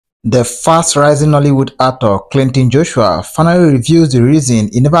The fast-rising Nollywood actor Clinton Joshua finally reveals the reason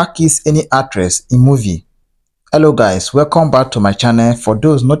he never kissed any actress in movie. Hello guys, welcome back to my channel. For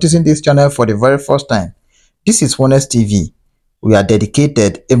those noticing this channel for the very first time, this is Honest TV. We are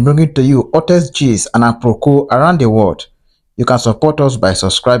dedicated in bringing to you hottest gist and aprokoto around the world. You can support us by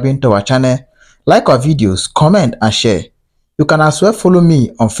subscribing to our channel, like our videos, comment and share. You can as well follow me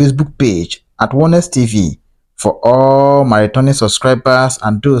on Facebook page at Honest TV. For all my returning subscribers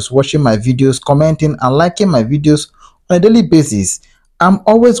and those watching my videos, commenting and liking my videos on a daily basis, I'm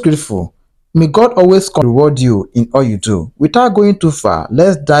always grateful. May God always reward you in all you do. Without going too far,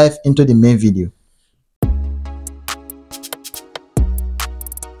 let's dive into the main video.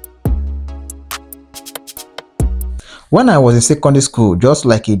 When I was in secondary school, just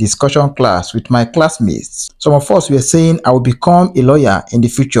like a discussion class with my classmates, some of us were saying I will become a lawyer in the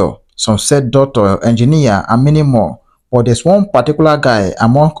future. Some said doctor, engineer, and many more. But there's one particular guy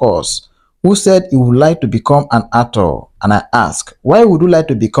among us who said he would like to become an actor. And I asked, why would you like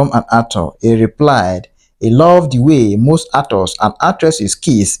to become an actor? He replied, he loved the way most actors and actresses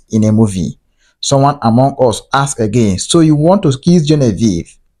kiss in a movie. Someone among us asked again, so you want to kiss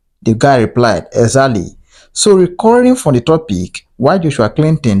Genevieve? The guy replied, exactly. So recurring from the topic, why Joshua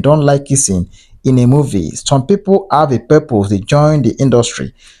Clinton don't like kissing in a movie, some people have a purpose they join the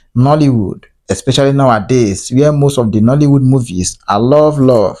industry. Nollywood, especially nowadays, where most of the Nollywood movies are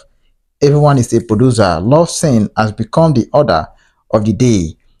love. Everyone is a producer. Love scene has become the order of the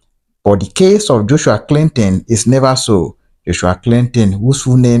day. But the case of Joshua Clinton is never so. Joshua Clinton, whose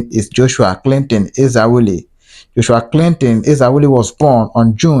full name is Joshua Clinton Ezawole. Joshua Clinton Ezawole was born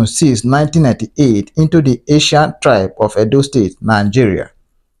on June 6, 1998 into the Asian tribe of Edo State, Nigeria.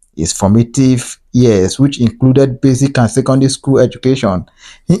 His formative years, which included basic and secondary school education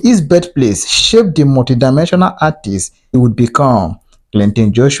in his birthplace, shaped the multidimensional artist he would become.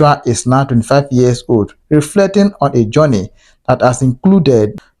 Clinton Joshua is now 25 years old, reflecting on a journey that has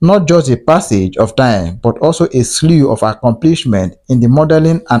included not just a passage of time, but also a slew of accomplishments in the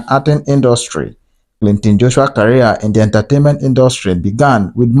modeling and acting industry. Clinton Joshua's career in the entertainment industry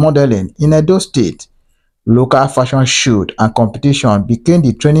began with modeling in Edo State. Local fashion shoot and competition became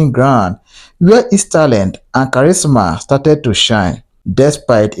the training ground where his talent and charisma started to shine.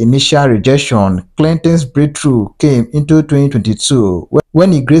 Despite initial rejection, Clinton's breakthrough came into 2022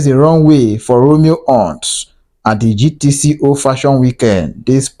 when he graced the runway for Romeo Hunt at the GTCO Fashion Weekend.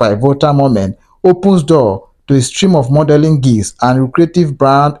 This pivotal moment opens door to a stream of modeling gigs and lucrative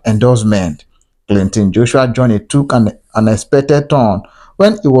brand endorsement. Clinton Joshua's journey took an unexpected turn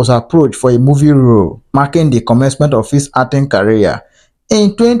when he was approached for a movie role, marking the commencement of his acting career.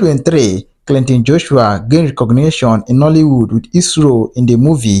 In 2023, Clinton Joshua gained recognition in Nollywood with his role in the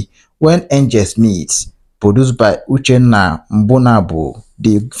movie When Angels Meet, produced by Uchenna Mbonabo.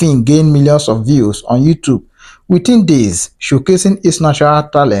 The film gained millions of views on YouTube within days, showcasing his natural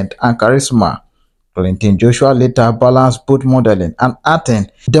talent and charisma. Clinton Joshua later balanced both modeling and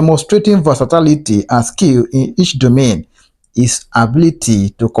acting, demonstrating versatility and skill in each domain. His ability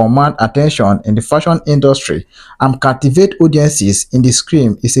to command attention in the fashion industry and captivate audiences in the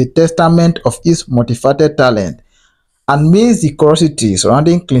screen is a testament of his multifaceted talent. Amidst the curiosity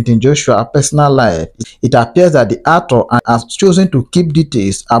surrounding Clinton Joshua's personal life, it appears that the actor has chosen to keep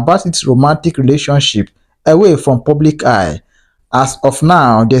details about his romantic relationship away from public eye. As of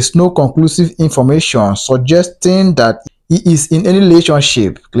now, there's no conclusive information suggesting that he is in any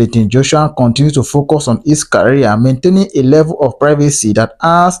relationship. Clinton Joshua continues to focus on his career, maintaining a level of privacy that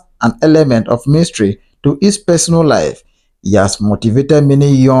adds an element of mystery to his personal life. He has motivated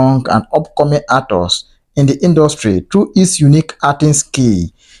many young and upcoming actors in the industry through his unique acting skill.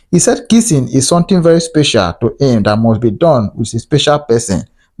 He said kissing is something very special to him that must be done with a special person,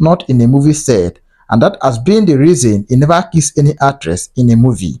 not in a movie set, and that has been the reason he never kissed any actress in a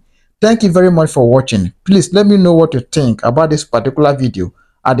movie. Thank you very much for watching. Please let me know what you think about this particular video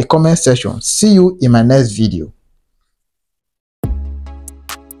at the comment section. See you in my next video.